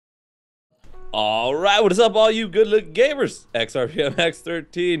All right, what is up, all you good-looking gamers?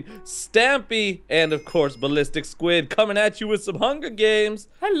 xRPMx13, Stampy, and of course, Ballistic Squid coming at you with some Hunger Games.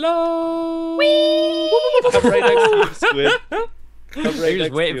 Hello! Whee! I'm right next to you, Squid. You were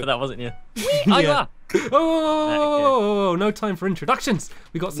just waiting for that, wasn't you? Oh, you are. Oh, no time for introductions.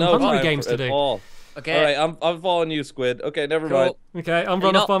 We got some Hunger Games to do. Okay. All right, I'm following you, Squid. Okay, never mind. Okay, I'm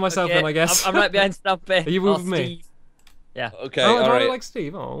running off by myself then, I guess. I'm right behind Stampy. Are you with me? Steve. Yeah. Okay, all all right. like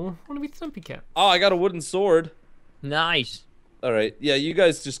Steve. Oh, I want to be Stumpy Cat. Oh, I got a wooden sword. Nice. All right, yeah, you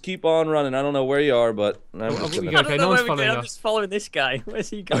guys just keep on running. I don't know where you are, but I'm just gonna... Okay, no one's following us. I'm just following this guy. Where's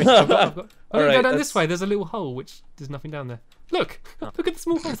he going? All right, go down that's... this way. There's a little hole, which there's nothing down there. Look, look at the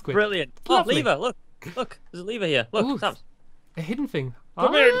small hole, Squid. Brilliant. Lovely. Oh, lever. Look. There's a lever here. Look, Ooh, Sam. a hidden thing.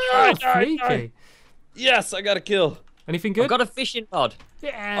 Come here, Sneaky. die. Yes, I got a kill. Anything good? I've got a fishing rod.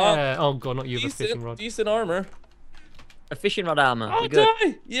 Yeah. Oh god, not you with a fishing rod. Decent armor. A fishing rod armor. Oh, You're good.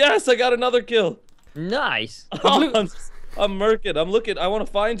 die! Yes, I got another kill. Nice. Oh, I'm murking. I'm looking. I want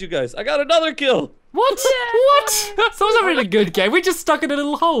to find you guys. I got another kill. What? What? So was a really good game. We just stuck in a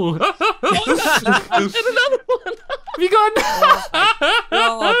little hole. I did another one. Have you gone?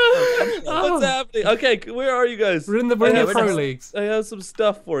 What's happening? Okay, where are you guys? We're in the pro leagues. I have some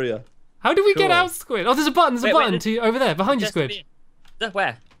stuff for you. How do we get out, Squid? Oh, there's a button. There's a button to over there behind you, Squid.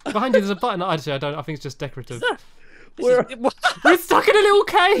 Where? Behind you, there's a button. Actually, I don't. I think it's just decorative. Where? We're stuck in a little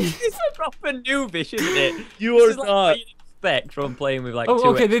cave. It's a proper noobish, isn't it? You This are is like not. what you'd expect from playing with like Oh, two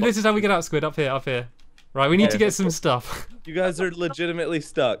okay. Xbox. This is how we get out, Squid. Up here, up here. Right, we need to get some stuff. You guys are legitimately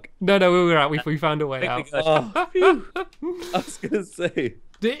stuck. No, we were out. We found a way out. Oh, phew. I was gonna say.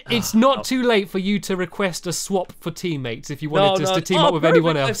 It's not too late for you to request a swap for teammates if you wanted us to team up with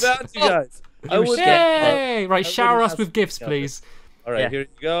anyone else. I found you guys. I would Yay! Right, shower wouldn't us with ask gifts, you. please. All right, here you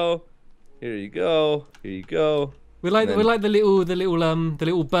go. Here you go. Here you go. We're like the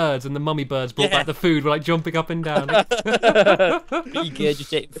little birds and the mummy birds brought back the food. We're like jumping up and down. You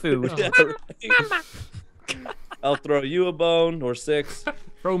just eating food. Yeah, right. I'll throw you a bone or 6.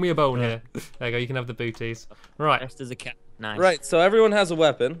 Throw me a bone here. There you go. You can have the booties. Right. Dressed as a cat. Nice. Right. So everyone has a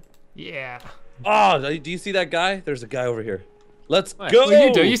weapon. Yeah. Oh, do you see that guy? There's a guy over here. Let's Where? go. Well,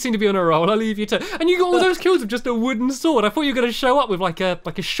 you do. You seem to be on a roll. I'll leave you to. And you got all those kills with just a wooden sword. I thought you were going to show up with like a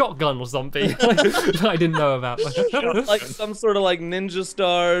shotgun or something that I didn't know about. Like some sort of like ninja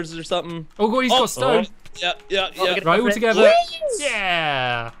stars or something. Oh god, he's got stone. Yeah. Right, all together.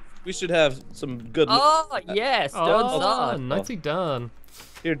 Yeah. We should have some good. Oh yes, done. Nicely done.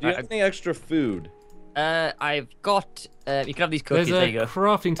 Here, do you have any extra food? I've got. You can have these cookies. There's There you a go.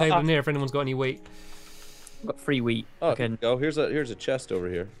 crafting table in here if anyone's got any wheat. I've got free wheat. Oh, Okay. go. Here's a chest over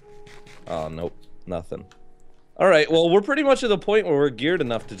here. Oh nope, nothing. All right, well we're pretty much at the point where we're geared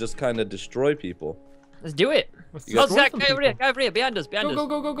enough to just kind of destroy people. Let's do it. Destroy Zach, some guy over here, people. guy over here, behind us, behind us.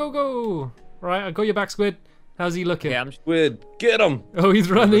 Go. Right, I got your back, Squid. How's he looking? Okay, I'm Squid, get him! Oh,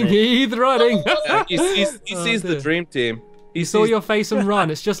 he's running. He's running. Yeah, he sees the dear. dream team. He saw your face and run.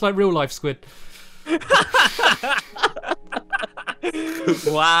 It's just like real life, Squid.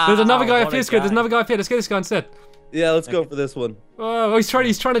 Wow. There's another guy up what a here, Squid. guy. There's another guy up here. Let's get this guy instead. Yeah, let's go for this one. Oh, he's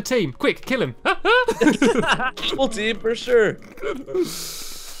trying to team. Quick, kill him. Full team for sure.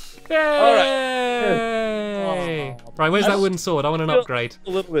 Yay! Right, where's that wooden sword? I want an upgrade. A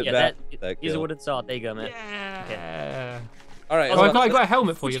little bit Yeah, back. use a wooden sword. There you go, mate. Yeah. All right. Oh, I got a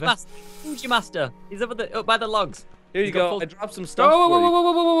helmet for you there. Fuji Master. He's up by the logs. Here you He's got go. full- I dropped some stuff Oh, for you.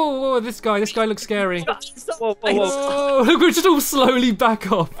 whoa. This guy looks scary. Whoa. Oh, look, we're just all slowly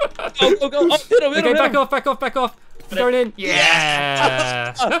back off. Go. Oh, hit him, Okay, back him. back off. I'm going in.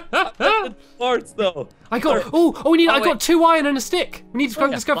 Yeah. Parts though. I got. I got 2 iron and a stick. We need to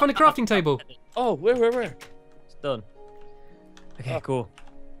let's go find a crafting table. Oh, where? It's done. Okay, cool.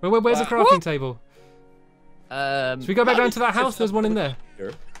 Where's the crafting table? Should Should we go back down to that house? There's one in there.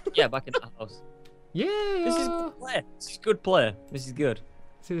 Yeah, back in the house. Yeah. This is good play. This is good play. This is good.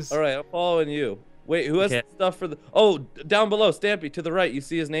 All right, I'm following you. Wait, who has stuff for the? Oh, down below, Stampy, to the right. You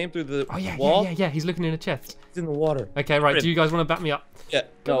see his name through the wall? Yeah. He's looking in a chest. He's in the water. Okay, right. Do you guys want to back me up? Yeah.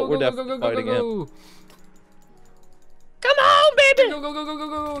 No, we're definitely fighting him. Come on, baby.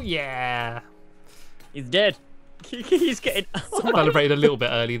 Go. Yeah. He's dead. He's getting. Celebrated a little bit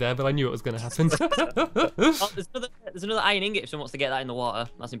early there, but I knew it was going to happen. Oh, there's another iron ingot if someone wants to get that in the water.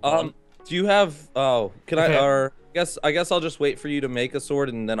 That's important. Do you have? Oh, can Okay. I? Or I guess I'll just wait for you to make a sword,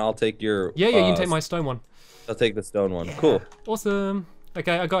 and then I'll take your. Yeah. You can take my stone one. I'll take the stone one. Cool. Awesome.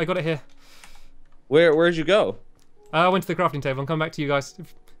 Okay, I got it here. Where'd you go? I went to the crafting table. I'm coming back to you guys.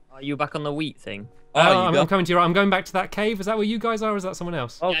 Are you back on the wheat thing? I'm coming to you. Right, I'm going back to that cave. Is that where you guys are, or is that someone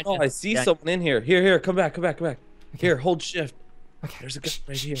else? Oh Yeah, no, I see someone in here. Here, come back. Here, hold shift. Okay. There's a guy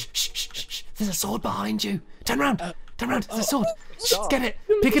right here. Shh. There's a sword behind you. Turn around. Turn around. There's a sword. Shh, get it.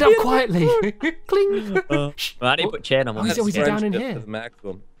 Pick it up quietly. Cling. Shh. Well, I need to put chain on Oh, one. he's down in Friendship here. to the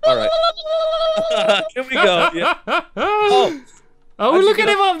maximum. All right. Here we go. Yeah. Oh. Oh, look at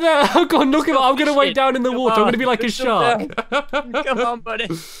him up there. Oh, God, look at him. I'm going to wait down in the water. I'm going to be like a Push him shark. Come on, buddy.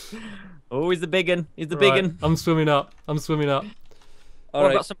 Oh, he's the big one. He's the big Right, one. I'm swimming up. I'm swimming up. All I've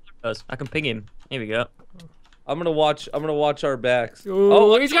right. got some arrows. I can ping him. Here we go. I'm gonna watch our backs.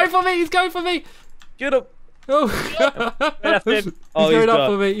 Oh, he's going for me. He's going for me. Get him. Oh. After him. He's Oh, going he's up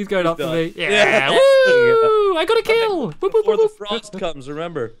done. for me. He's going up for done. me. Yeah. Yeah. Woo! I got a kill. Whoop, whoop, Before whoop, the whoop. frost comes,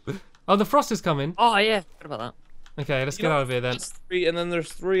 remember. Oh, the frost is coming. Oh, yeah. What about Okay, let's get out of here then. There's 3, and then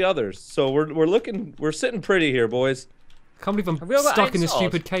there's 3 others. So we're sitting pretty here, boys. I can't believe Have we all I'm got stuck iron in this swords?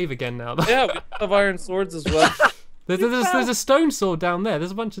 stupid cave again now. Yeah, we have iron swords as well. There's a stone sword down there.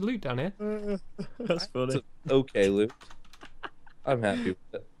 There's a bunch of loot down here. that? That's funny. Okay, Luke. I'm happy with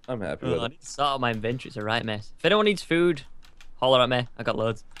it. I'm happy with I it. need to sort out my inventory. It's a right mess. If anyone needs food, holler at me. I got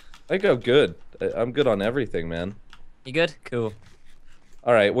loads. I think I'm good. I'm good on everything, man. You good? Cool.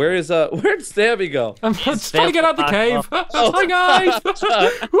 All right, where'd Stabby go? I'm just trying to get out the cave. Oh. Hi guys.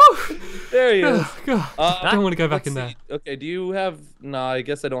 Woo. There he is. Oh, God. I don't want to go back in there. Okay, do you have? Nah, I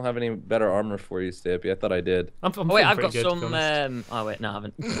guess I don't have any better armor for you, Stampy. I thought I did. I'm Oh, wait, feeling I've pretty got good, to be some. honest. Oh wait, no, I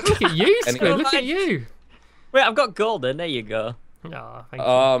haven't. Look at you, Any- Squid. Look at you. Wait, I've got golden. There you go. Oh, thank you.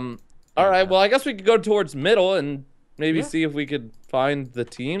 All right. Well, I guess we could go towards middle and maybe Yeah. see if we could find the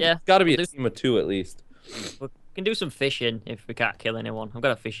team. Yeah, It's got to be we'll a team of 2 at least. We can do some fishing if we can't kill anyone. I've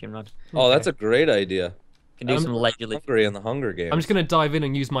got a fishing rod. Oh, that's a great idea. Can do some leisurely. Hungry in the Hunger Games. I'm just gonna dive in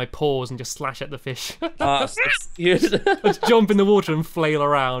and use my paws and just slash at the fish. Here's- Just jump in the water and flail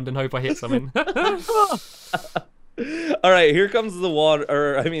around and hope I hit something. All right, here comes the water,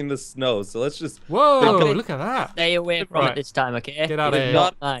 or I mean the snow. So let's just Whoa! Okay. Look at that. Stay away from Right. it this time, okay? Get out It of is here.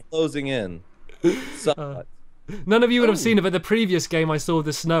 not Nice. closing in. Somewhat. None of you would have seen it, but the previous game I saw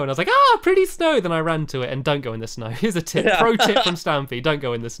the snow and I was like, pretty snow. Then I ran to it and don't go in the snow. Here's a tip. Yeah. Pro tip from Stampy. Don't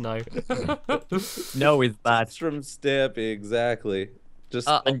go in the snow. No is bad. That's from Stampy, exactly. Just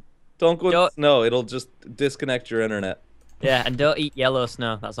And don't go in the don't- snow. It'll just disconnect your internet. yeah, and don't eat yellow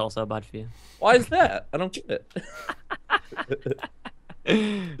snow. That's also bad for you. Why is that? I don't get it.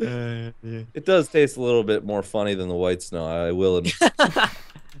 It does taste a little bit more funny than the white snow. I will admit.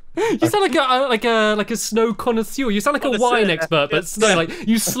 You sound like a snow connoisseur. You sound like a wine expert, but snow. Like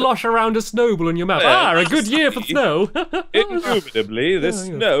you slosh around a snowball in your mouth. A good year for snow. Indubitably, this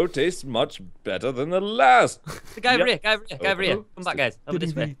Yeah, yeah. snow tastes much better than the last. The guy over Yep. here, guy over here. Come back, guys. Over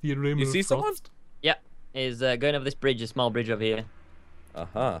this way. You see someone? Yeah, he's going over this bridge, a small bridge over here.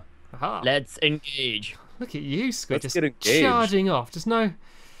 Uh-huh. Aha. Let's engage. Look at you, Squid, Let's just get engaged. charging off. Just no.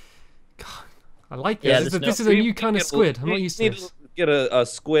 God, I like this. Yeah, this, the this is snow- a new kind of squid. I'm not used to need this. to get a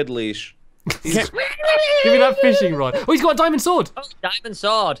squid leash. Give me that fishing rod. Oh, he's got a diamond sword Oh, diamond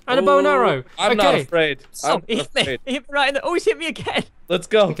sword. and a bow and arrow. I'm not Okay. afraid. Oh, I'm he not hit me. afraid. He hit me right in the. Oh, he's hit me again. Let's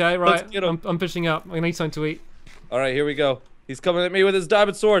go. Okay, Let's right. get him. I'm fishing up. I'm gonna need something to eat. All right, here we go. He's coming at me with his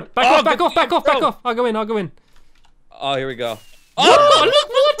diamond sword. Back Oh, off! Back good off! Back off! Back throw. off! I'll go in. I'll go in. Oh, here we go. Oh, look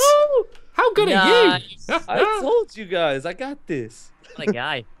what! How good are Nice. you? I told you guys, I got this. What a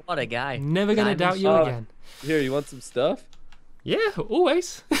guy. What a guy. Never gonna Diamond doubt you sword. again. Here, you want some stuff? Yeah,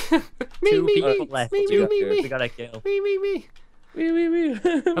 always. me, Two me, people me, left. me, Two me, me, We me, got a kill. me, me, me. Wee.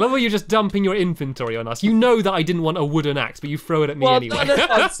 I love how you're just dumping your inventory on us. You know that I didn't want a wooden axe, but you throw it at me Well, anyway. no,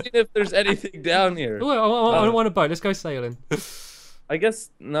 I'm seeing if there's anything down here. Oh, I want a boat. Let's go sailing. I guess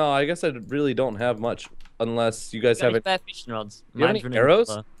I really don't have much, unless you guys Got have any it. spare fishing rods? You have any Mine's running arrows?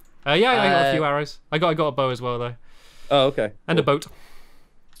 low. Yeah, I got a few arrows. I got a bow as well though, Oh, okay. and a boat.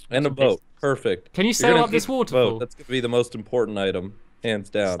 And a boat. Perfect. Can you You're sail gonna up this need a waterfall? boat. That's gonna be the most important item, hands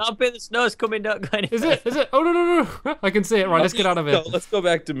down. Stop it, the snow's coming, don't go anywhere. Is it? Is it? Oh no! I can see it. Right, let's get out of here. Let's go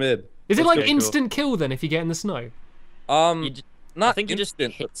back to mid. Is it Let's like go. instant kill then if you get in the snow? You just, Not think you just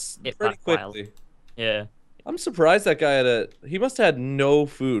instant, hit but it pretty back wild. quickly. yeah. I'm surprised that guy he must have had no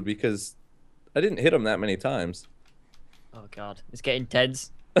food because I didn't hit him that many times. Oh god, it's getting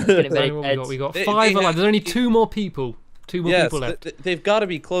tense. It's getting very What tense. we got They- 5 they alive. have- There's only 2 more people. 2 more Yes, people left. they've got to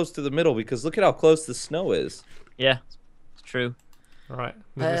be close to the middle because look at how close the snow is. Yeah, it's true. All right,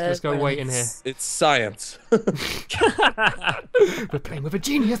 let's go wait in here. It's science. We're playing with a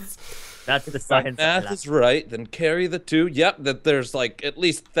genius. That's the My science. math is right, then carry the 2. Yep, that there's like at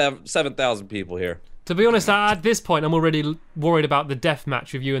least 7,000 people here. To be honest, at this point, I'm already worried about the death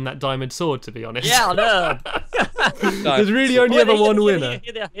match with you and that diamond sword. To be honest. Yeah, I know. There's really only ever one winner.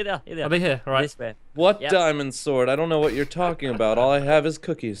 Here they are. Are they here? All right. This way. What Yep. diamond sword? I don't know what you're talking about. All I have is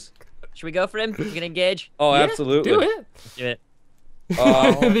cookies. Should we go for him? We can engage. Oh, Yeah, absolutely. Do it. Let's do it.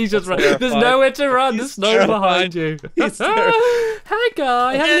 Oh, He's just that's run. There's terrifying. nowhere to run. There's He's snow behind you. He's terrifying. Hi,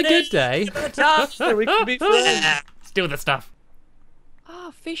 guy. Having a good day. We can be friends. Steal the stuff.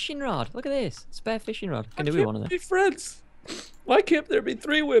 Oh, fishing rod. Look at this. Spare fishing rod. Can do with one of them. Be friends. Why can't there be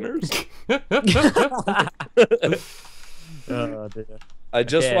 3 winners? Oh, dear. I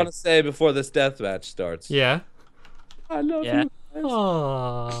just Okay. want to say before this death match starts. Yeah. I love Yeah. you. guys.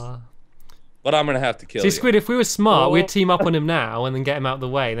 Aww. But I'm gonna have to kill See, you. Squid, if we were smart, Oh. we'd team up on him now and then get him out of the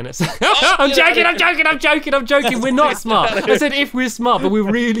way. Then it's. I'm joking, I'm joking, I'm joking, I'm joking. We're not smart. I said if we're smart, but we're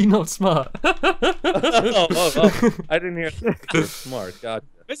really not smart. Oh. I didn't hear that. Smart. God.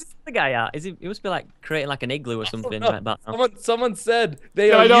 Where's this other guy at? Is he must be like creating like an igloo or something No, like that. now. someone said they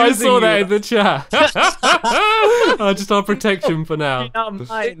Yeah, are I know, I using saw you. that in the chat. Just our protection for now.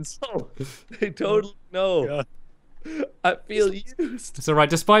 They totally know. I feel used. It's alright,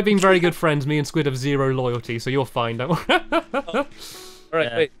 despite being very good friends, me and Squid have 0 loyalty, so you're fine, don't worry. All right,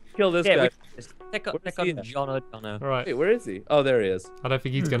 Yeah. wait. Kill this guy. Take Where's on he at? John O'Donnell. Alright, Wait, where is he? Oh, there he is. I don't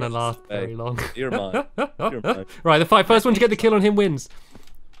think he's gonna last very long. You're mine. You're mine. Right, the first one to get the kill on him wins.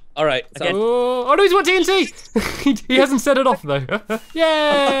 All right. So Okay. Oh no, he's got TNT! he hasn't set it off though. Yay!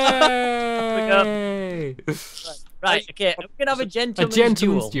 Right, okay. We're gonna have a gentleman's,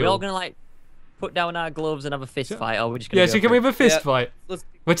 gentleman's duel. We're all duel. gonna like put down our gloves and have a fist fight, or we're just gonna Yeah, go so can for we it? have a fist Yeah. fight? let's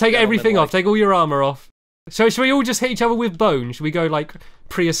We'll take gentlemen everything like. off, take all your armor off. So should we all just hit each other with bones? Should we go like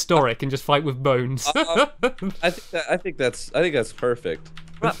prehistoric and just fight with bones? I think that's perfect.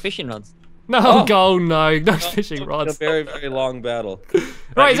 What about fishing rods? No, Oh. go no, no fishing A rods. very, very long battle.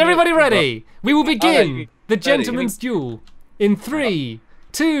 Right, is give me everybody a- ready? We will begin Alright, the ready. gentleman's duel in 3,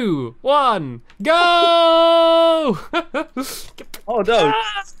 2, 1, go! Oh no!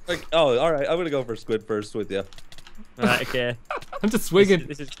 Like, oh, all right. I'm gonna go for Squid first with you. Right, okay. I'm just swinging.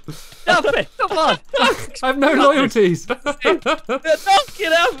 This is. Stop it! Come on! I have no loyalties. No, get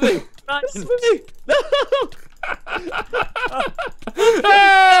out of me! Right. It's me! No!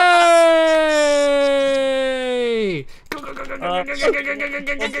 Hey!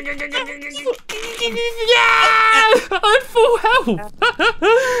 Yeah! I'm full health.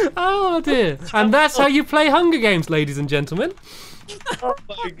 Oh dear. And that's how you play Hunger Games, ladies and gentlemen. Oh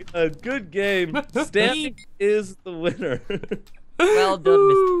my god! Good game. Stampy is the winner. Well done,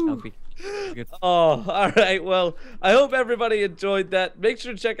 Woo. Mr. Stumpy. Good. Oh, all right. Well, I hope everybody enjoyed that. Make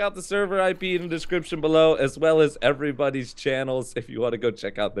sure to check out the server IP in the description below, as well as everybody's channels if you want to go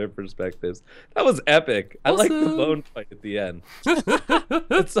check out their perspectives. That was epic. I like the Awesome. bone fight at the end.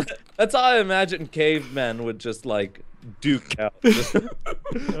 That's how I imagine cavemen would just like duke out.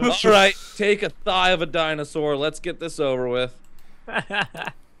 All right, take a thigh of a dinosaur. Let's get this over with.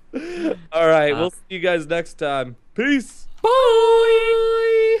 All right, we'll see you guys next time. Peace. Bye.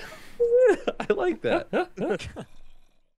 I like that.